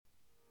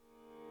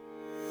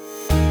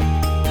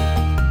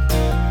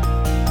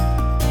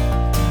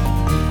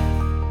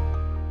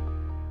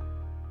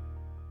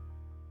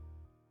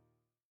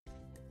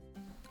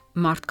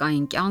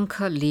Մարդկային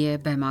կյանքը լի է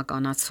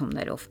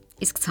բեմականացումներով,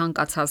 իսկ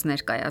ցանկացած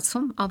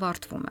ներկայացում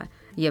ավարտվում է,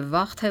 եւ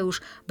վաղ թե ուշ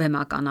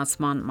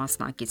բեմականացման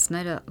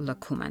մասնակիցները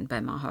լքում են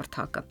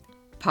բեմահարթակը,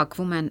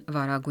 փակվում են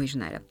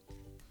վարագույրները։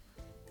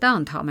 Դա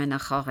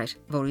ընդհանրապես խաղ էր,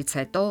 որից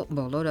հետո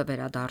բոլորը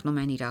վերադառնում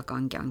են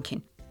իրական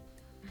կյանքին։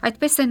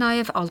 Այդպես է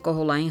նաև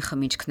ալկոհոլային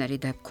խմիչքների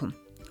դեպքում։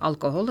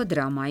 Ալկոհոլը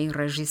դրամայի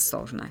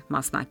ռեժիսորն է,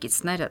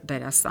 մասնակիցները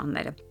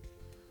դերասանները։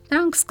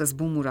 Նրանք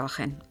սկզբում ուրախ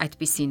են,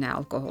 այդպիսին է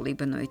ալկոհոլի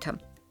բնույթը։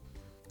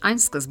 Այն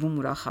սկզբում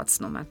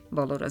ուրախացնում է,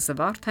 բոլորը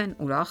զվարթ են,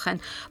 ուրախ են,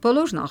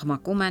 բոլորն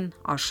աղմկում են,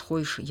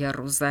 աշխույժ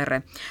եռուզեռ է։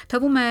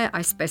 Թվում է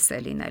այսպես է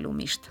լինելու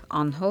միշտ,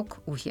 անհոգ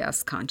ու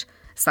հիասքանչ,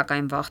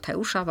 սակայն վաղ թե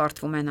ուշ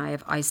ավարտվում է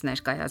նաև այս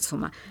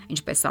ներկայացումը,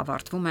 ինչպես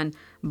ավարտվում են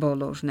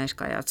բոլոր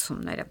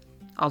ներկայացումները։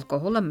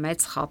 Ալկոհոլը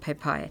մեծ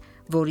խաբեբա է,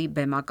 որի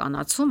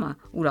բեմականացումը,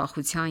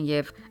 ուրախության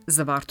եւ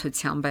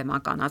զվարթության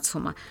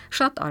բեմականացումը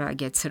շատ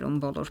արագ է ցրում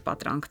բոլոր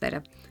պատրանքները։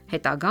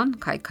 Հետագան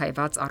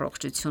քայքայված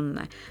առողջությունն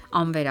է,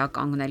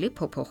 անվերականգնելի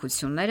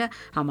փոփոխությունները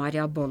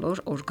համարյա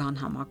բոլոր օրգան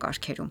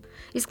համակարգերում։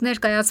 Իսկ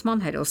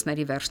ներկայացման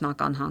հերոսների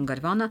վերջնական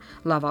հանգրվանը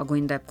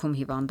լավագույն դեպքում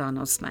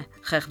հիվանդանոցն է,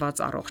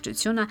 խեղված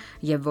առողջությունը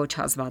եւ ոչ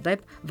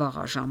հազվադեպ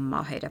վաղաժամ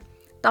մահերը։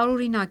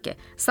 Տարօրինակ է,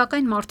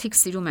 սակայն մարդիկ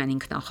սիրում են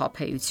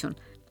ինքնախաբեություն։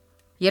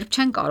 Երբ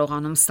չեն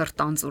կարողանում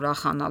սրտանց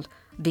ուրախանալ,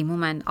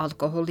 դիմում են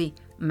ալկոհոլի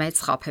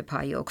մեծ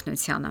խաբեբայի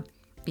օգնությանը։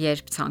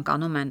 Երբ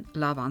ցանկանում են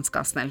լավ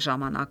անցկасնել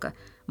ժամանակը,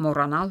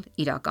 մոռանալ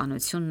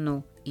իրականությունն ու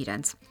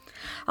իրենց։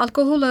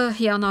 Ալկոհոլը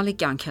հիանալի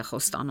կյանք է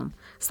խոստանում,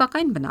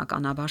 սակայն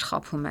բնականաբար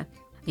խաբում է,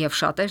 եւ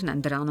շատերն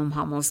են դրանում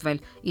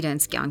համոզվել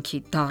իրենց կյանքի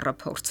դառը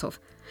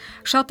փորձով։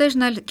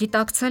 Շատերն էլ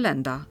գիտակցել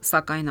են դա,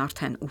 սակայն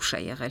արդեն ուշ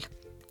է եղել։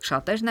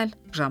 Շատերն էլ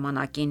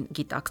ժամանակին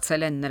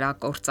գիտակցել են նրա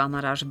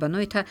կործանարար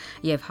բնույթը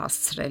եւ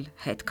հասցրել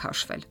հետ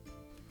քաշվել։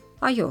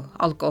 Այո,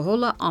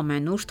 ալկոհոլը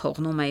ամենուր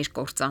թողնում է իր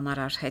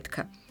կործանարար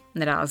հետքը։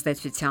 Նրա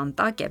ազդեցության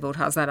տակ է, որ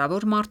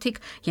հազարավոր մարդիկ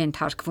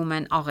ենթարկվում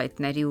են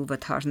աղետների ու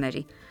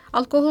վթարների։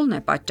 Ալկոհոլն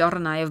է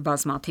պատճառը նաև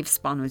բազմաթիվ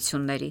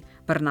սպանությունների,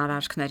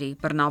 բռնարարքների,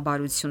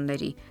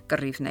 բռնաբարությունների,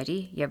 կռիվների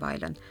եւ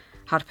այլն։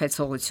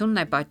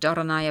 Հարբեցողությունն է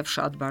պատճառը նաև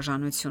շատ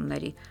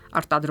բաժանությունների,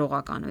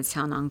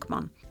 արտադրողականության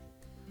անկման։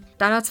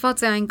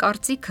 Տարածված է այն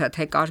կարծիքը,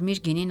 թե կարմիր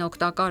գինին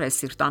օգտակար է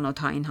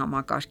սիրտանոթային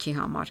համակարգի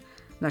համար։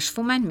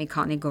 Նշվում են մի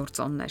քանի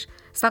գործոններ,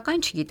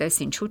 սակայն չգիտես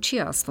ինչու չի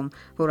ասվում,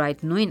 որ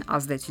այդ նույն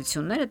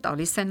ազդեցությունները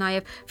տալիս է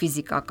նաև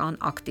ֆիզիկական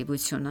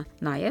ակտիվությունը,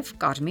 նաև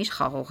կարմիր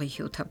խաղողի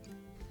հյութը։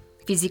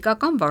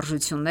 Ֆիզիկական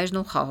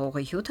վարժություններն ու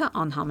խաղողի հյութը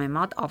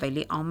անհամեմատ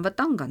ավելի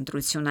անվտանգ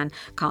ընտրություն են,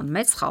 քան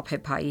մեծ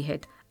խաբեբայի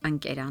հետ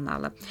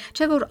ընկերանալը։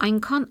 Չէ՞ որ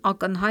այնքան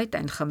ակնհայտ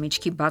են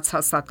խմիչքի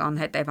բացասական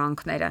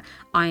հետևանքները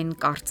այն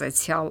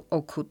կարծեցյալ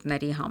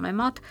օգուտների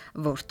համեմատ,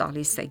 որ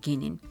տալիս է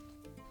գինին։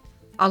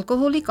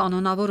 Ալկոհոլի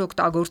կանոնավոր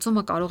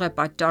օգտագործումը կարող է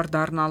պատճառ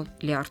դառնալ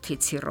լյարդի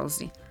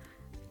ցիրոզի։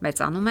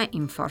 Մեծանում է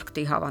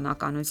ինֆարկտի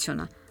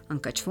հավանականությունը,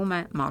 ընկճվում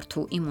է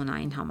մարդու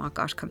իմունային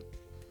համակարգը։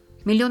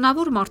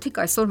 Միլիոնավոր մարդիկ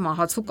այսօր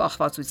մահացու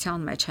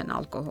կախվածության մեջ են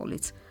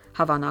ալկոհոլից։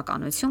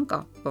 Հավանականություն կա,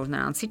 որ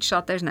նրանցից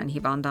շատերն են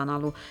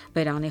հիվանդանալու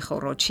բերանի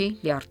խոռոչի,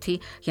 լյարդի,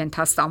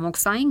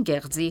 ենթաստամոքսային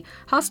գեղձի,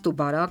 հաստ ու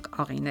բարակ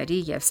աղիների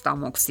եւ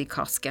ստամոքսի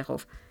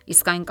քաղցկեղով։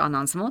 Իսկ այն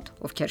կանանց մոտ,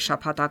 ովքեր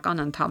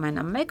շաբաթական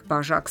ընդամենը 1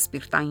 բաժակ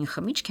սպիրտային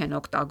խմիչք են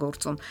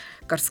օգտագործում,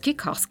 կրծքի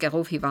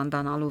քաղցկեղով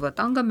հիվանդանալու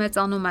վտանգը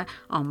մեծանում է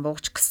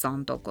ամբողջ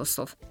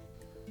 20%-ով։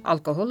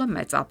 Ալկոհոլը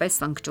մեծապես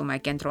ընկճում է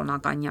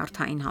կենտրոնական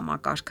նյարդային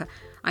համակարգը,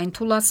 այն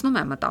թուլացնում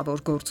է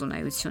մտավոր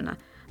գործունեությունը,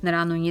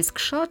 նրա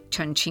նույնիսկ շատ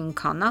չնչին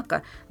քանակը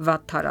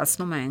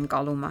վատթարացնում է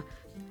ընկալումը,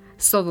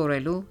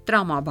 սովորելու,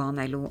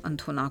 տրամաբանելու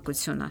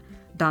ընդունակությունը,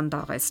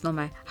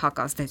 դանդաղեցնում է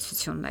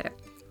հակազդեցությունները։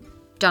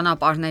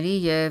 Ճանապարհների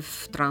եւ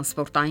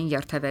տրանսպորտային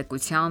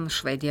երթևեկության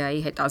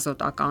Շվեդիայի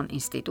հետազոտական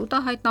ինստիտուտը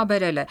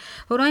հայտնաբերել է,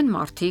 որ այն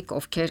մարդիկ,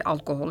 ովքեր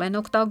ալկոհոլ են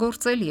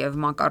օգտագործել եւ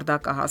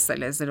մակարդակը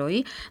հասել է 0-ի,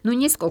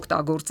 նույնիսկ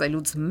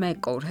օգտագործելուց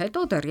 1 օր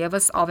հետո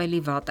դեռևս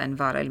ավելի վատ են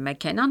վարել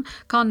մեքենան,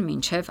 քան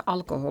մինչեւ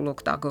ալկոհոլ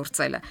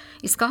օգտագործելը։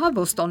 Իսկ ահա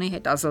Բոստոնի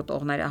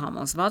հետազոտողները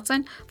համոզված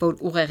են, որ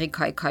ուղեղի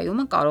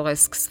քայքայումը կարող է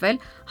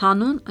սկսվել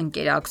հանուն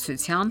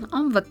ընկերակցության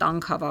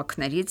անվտանգ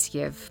հավաքներից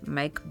եւ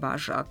 1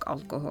 բաժակ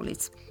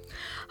ալկոհոլից։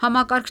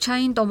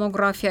 Համակարգչային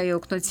տոմոգրաֆիայի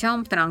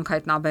օգնությամբ նրանք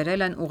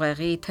հայտնաբերել են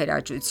ուղեղի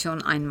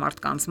թերաճություն այն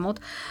մարդկանց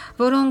մոտ,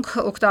 որոնք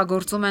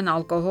օգտագործում են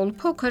ալկոհոլ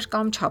փոքր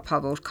կամ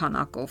չափավոր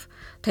քանակով։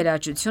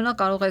 Թերաճությունը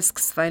կարող է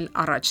սկսվել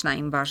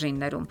առաջնային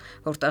բաժիններում,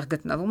 որտեղ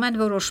գտնվում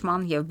են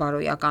որոշման եւ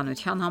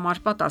բարոյականության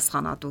համար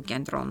պատասխանատու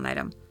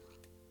կենտրոնները։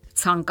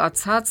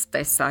 Ցանկացած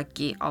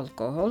տեսակի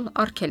ալկոհոլ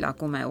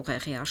արգելակում է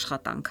ուղեղի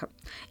աշխատանքը։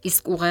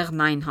 Իսկ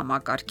ուղեղն այն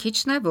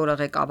համակարգիչն է, որը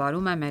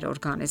ղեկավարում է մեր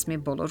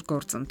օրգանիզմի բոլոր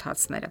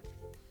գործընթացները։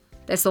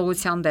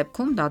 Տեսողության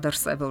դեպքում դա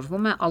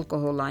դրսևորվում է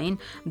ալկոհոլային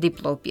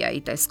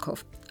դիպլոպիայի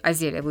տեսքով։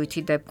 Այս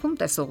երևույթի դեպքում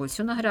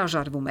տեսողությունը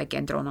հրաժարվում է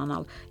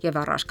կենտրոնանալ եւ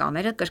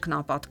առարկաները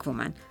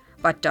կրկնապատկվում են։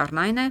 Պատճառն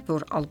այն է,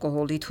 որ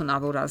ալկոհոլի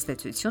թունավոր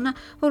ազդեցությունը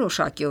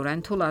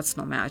որոշակիորեն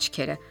թուլացնում է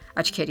աչքերը։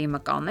 Աչքերի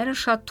մկանները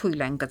շատ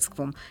թույլ են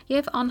գծվում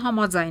եւ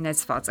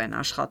անհամաձայնեցված են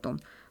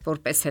աշխատում։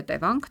 Որպես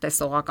հետևանք,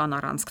 տեսողական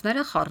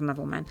առանցքները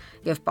խառնվում են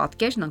եւ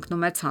պատկերն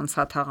ընկնում է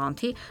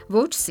ցանցաթաղանթի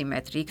ոչ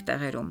սիմետրիկ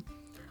տեղերում։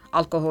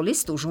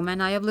 Ալկոհոլից տուժում է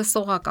նաեւ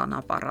լսողական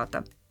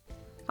ապարատը։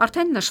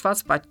 Արդեն նշված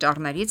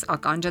պատճառներից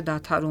ականջը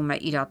դադարում է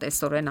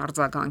իրատեսորեն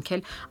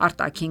արձագանքել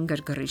արտաքին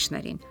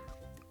գրգռիչներին։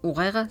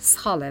 Ուղեղը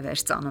սխալ է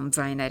վերցանում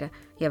ձայները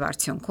եւ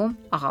արդյունքում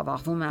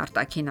աղավաղվում է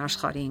արտաքին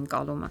աշխարհի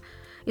ընկալումը։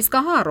 Իսկ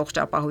ահա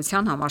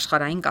առողջապահության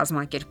համաշխարհային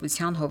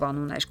կազմակերպության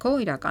հովանու ներքո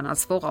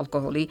իրականացվող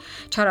ալկոհոլի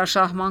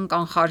չարաշահման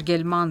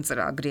կանխարգելման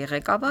ծրագրի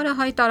ղեկավարը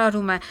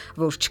հայտարարում է,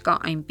 որ չկա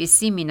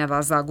այնպիսի մի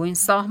նվազագույն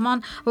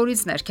սահման,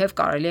 որից ներքև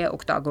կարելի է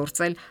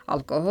օգտագործել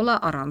ալկոհոլը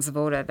առանց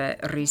որևէ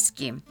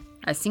ռիսկի։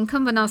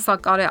 Այսինքն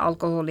վնասակար է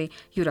ալկոհոլի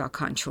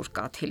յուրաքանչյուր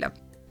կաթիլը։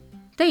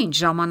 Դե ինչ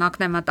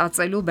ժամանակն է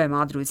մտածելու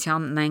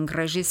բեմադրության նենք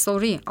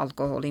ռեժիսորի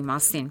ալկոհոլի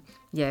մասին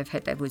եւ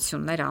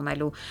հետեւություններ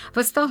անելու։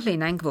 Վստահ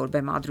լինենք, որ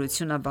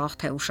բեմադրությունը վաղ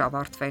թե ուշ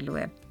ավարտվելու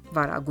է։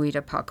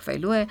 Վարագույրը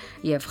փակվելու է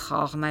եւ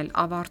խաղն էլ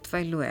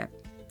ավարտվելու է։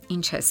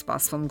 Ինչ է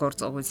սպասվում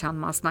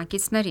գործողության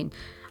մասնակիցներին։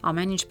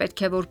 Ամեն ինչ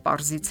պետք է որ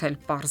պարզից էլ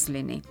պարզ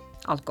լինի։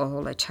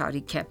 Ալկոհոլը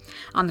չարիք է։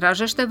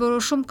 Անհրաժեշտ է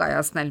որոշում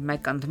կայացնել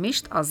մեկ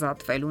ընդմիշտ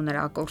ազատվելու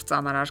նրա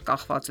կործանարար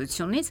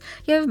կախվածությունից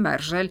եւ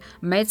մերժել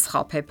մեծ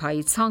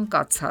խաբեբայի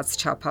ցանկացած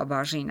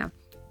չափաբաժինը։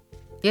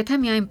 Եթե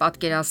միայն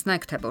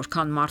պատկերացնեք, թե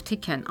որքան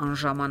մարդիկ են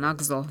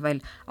անժամանակ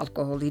զոհվել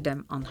ալկոհոլի դեմ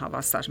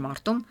անհավասար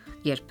մարտում,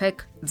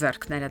 երբեք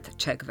ձեռքներդ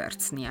չեք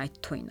վերցնի այդ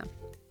թույնը։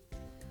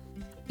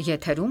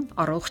 Եթերում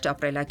առողջ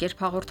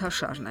ապրելակերպ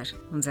հաղորդաշարն է։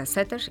 Ձեզ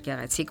հետ է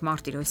Գեղեցիկ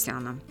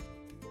Մարտիրոսյանը։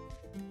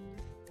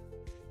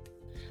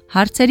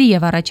 Հարցերի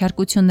եւ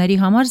առաջարկությունների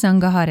համար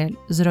զանգահարել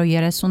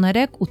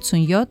 033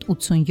 87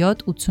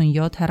 87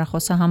 87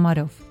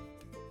 հեռախոսահամարով։